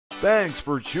Thanks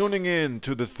for tuning in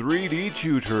to the 3D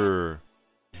Tutor.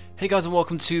 Hey guys, and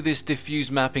welcome to this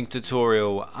diffuse mapping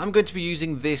tutorial. I'm going to be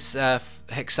using this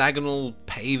hexagonal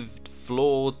paved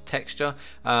floor texture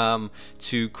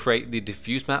to create the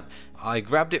diffuse map. I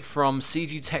grabbed it from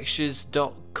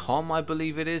cgtextures.com, I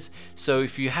believe it is. So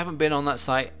if you haven't been on that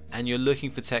site and you're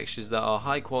looking for textures that are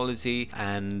high quality,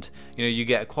 and you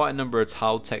get quite a number of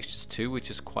tiled textures too, which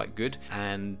is quite good,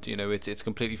 and it's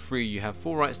completely free. You have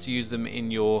full rights to use them in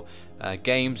your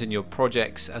games and your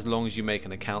projects as long as you make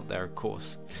an account there, of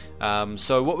course.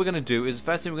 So what we're going to do is,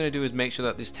 first thing we're going to do is make sure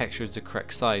that this texture is the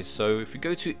correct size. So if we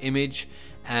go to image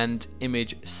and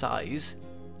image size,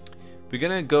 we're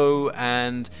gonna go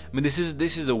and this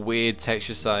is a weird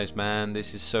texture size, man.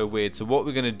 This is so weird. So what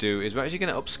we're gonna do is we're actually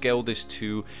gonna upscale this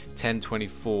to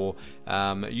 1024.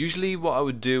 Usually what I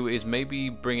would do is maybe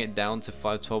bring it down to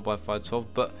 512 by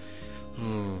 512, but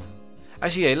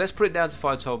actually, yeah, let's put it down to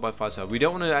 512 by 512. We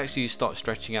don't want to actually start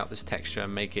stretching out this texture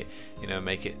and make it,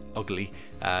 make it ugly,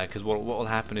 because what will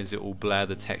happen is it will blur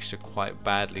the texture quite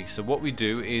badly. So what we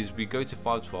do is we go to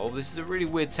 512. This is a really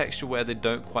weird texture where they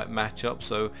don't quite match up.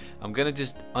 So I'm gonna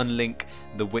just unlink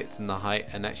the width and the height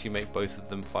and actually make both of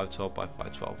them 512 by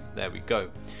 512. There we go.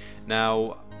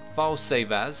 Now, file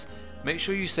save as. Make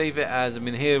sure you save it as,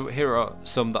 here are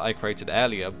some that I created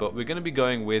earlier, but we're going to be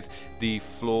going with the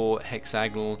floor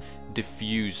hexagonal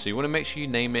diffuse. So you want to make sure you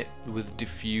name it with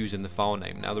diffuse in the file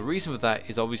name. Now the reason for that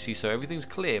is obviously so everything's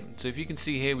clear. So if you can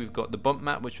see here, we've got the bump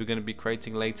map, which we're going to be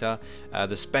creating later, the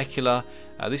specular,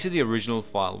 this is the original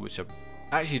file, which I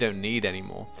actually don't need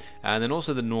anymore, and then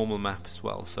also the normal map as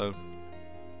well. So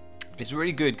it's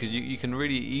really good because you can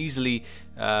really easily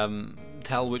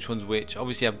tell which one's which.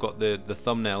 Obviously I've got the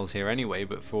thumbnails here anyway,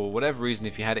 but for whatever reason,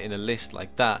 if you had it in a list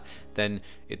like that, then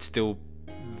it's still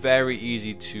very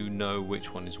easy to know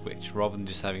which one is which, rather than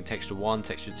just having texture 1,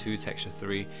 texture 2, texture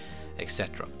 3,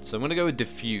 etc. So I'm going to go with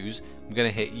diffuse. I'm going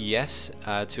to hit yes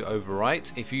to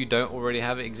overwrite. If you don't already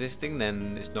have it existing,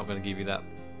 then it's not going to give you that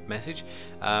message.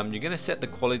 You're going to set the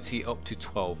quality up to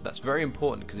 12. That's very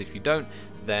important, because if you don't,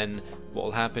 then what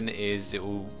will happen is it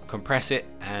will compress it,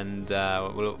 and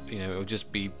it'll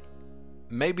just be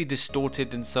maybe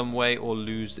distorted in some way or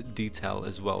lose detail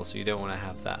as well. So you don't want to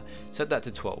have that. Set that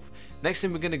to 12. Next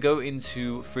thing, we're going to go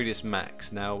into 3ds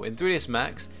Max. Now in 3ds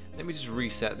Max, let me just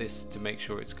reset this to make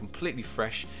sure it's completely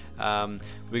fresh. We're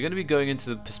going to be going into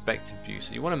the perspective view.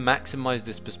 So you want to maximize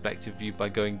this perspective view by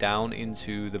going down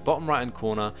into the bottom right hand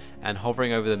corner and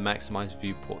hovering over the maximize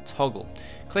viewport toggle.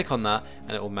 Click on that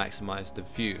and it will maximize the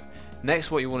view. Next,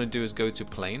 what you want to do is go to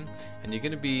plane, and you're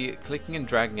going to be clicking and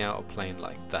dragging out a plane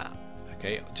like that.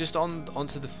 Okay, just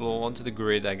onto the floor, onto the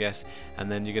grid, I guess,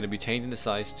 and then you're going to be changing the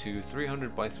size to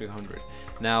 300 by 300.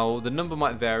 Now the number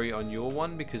might vary on your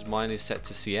one because mine is set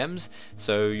to cms,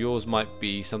 so yours might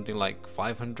be something like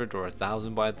 500 or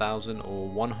 1000 by 1000 or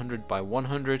 100 by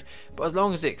 100, but as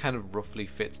long as it kind of roughly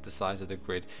fits the size of the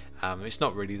grid, it's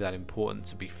not really that important,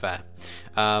 to be fair.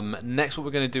 Next, what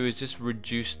we're going to do is just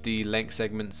reduce the length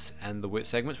segments and the width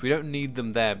segments. We don't need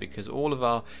them there because all of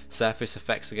our surface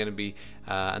effects are going to be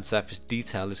and surface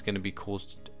detail is going to be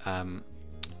caused.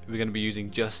 We're going to be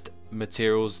using just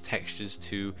materials, textures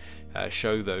to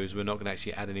show those. We're not going to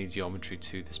actually add any geometry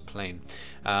to this plane.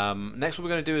 Next, what we're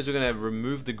going to do is we're going to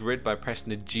remove the grid by pressing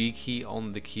the G key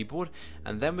on the keyboard,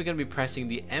 and then we're going to be pressing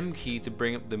the M key to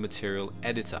bring up the material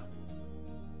editor.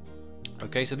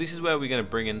 Okay, so this is where we're going to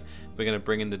bring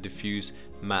in the diffuse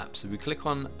map. So we click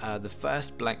on the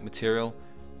first blank material.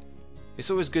 It's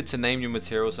always good to name your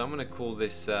material, so I'm going to call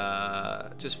this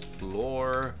just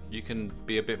floor. You can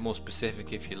be a bit more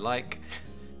specific if you like.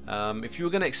 If you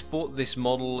were going to export this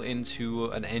model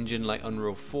into an engine like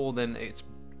Unreal 4, then it's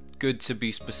good to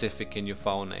be specific in your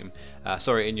file name.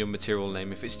 In your material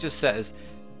name. If it's just set as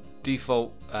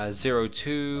default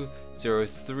 02,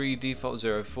 03 default,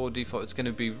 04 default, it's going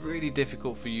to be really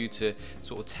difficult for you to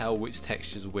sort of tell which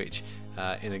textures which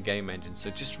in a game engine. So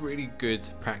just really good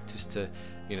practice to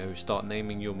start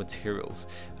naming your materials.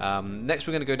 Next,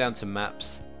 we're going to go down to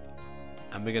maps,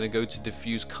 and we're going to go to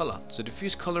diffuse color. So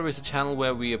diffuse color is a channel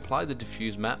where we apply the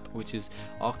diffuse map, which is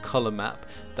our color map.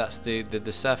 That's the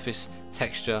surface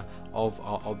texture of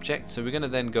our object. So we're going to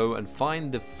then go and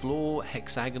find the floor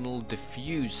hexagonal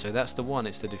diffuse. So that's the one,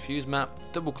 it's the diffuse map.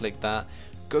 Double click that,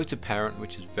 go to parent,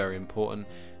 which is very important,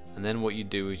 and then what you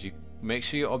do is you make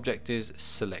sure your object is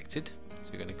selected.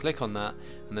 So you're going to click on that,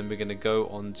 and then we're going to go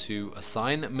on to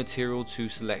assign material to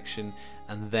selection,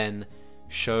 and then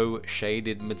show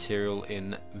shaded material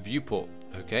in viewport.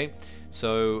 Okay,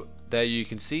 so there you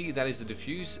can see that is the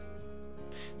diffuse.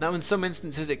 Now in some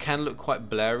instances it can look quite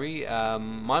blurry.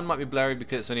 Mine might be blurry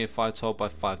because it's only a 512 by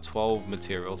 512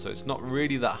 material, so it's not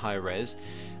really that high res.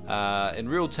 In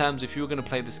real terms, if you were going to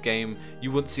play this game,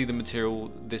 you wouldn't see the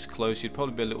material this close. You'd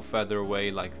probably be a little further away,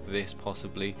 like this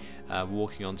possibly,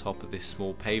 walking on top of this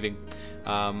small paving.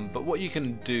 But what you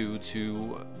can do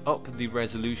to up the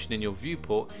resolution in your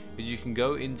viewport is you can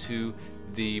go into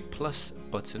the plus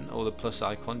button, or the plus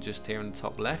icon just here in the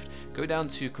top left, go down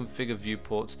to configure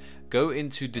viewports, go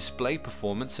into display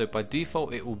performance. So by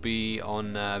default it will be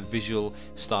on visual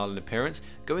style and appearance.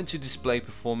 Go into display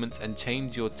performance and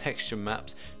change your texture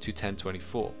maps to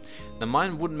 1024. Now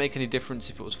mine wouldn't make any difference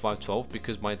if it was 512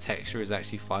 because my texture is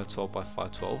actually 512 by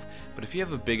 512, but if you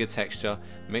have a bigger texture,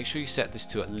 make sure you set this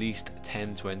to at least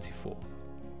 1024.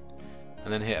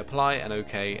 And then hit apply and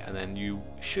OK, and then you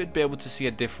should be able to see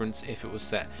a difference if it was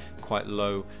set quite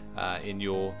low in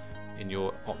your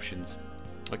options.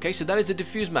 Okay, so that is a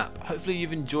diffuse map. Hopefully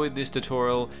you've enjoyed this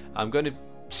tutorial. I'm going to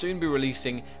soon be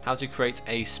releasing how to create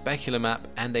a specular map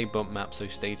and a bump map, so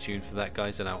stay tuned for that,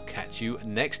 guys, and I'll catch you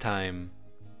next time.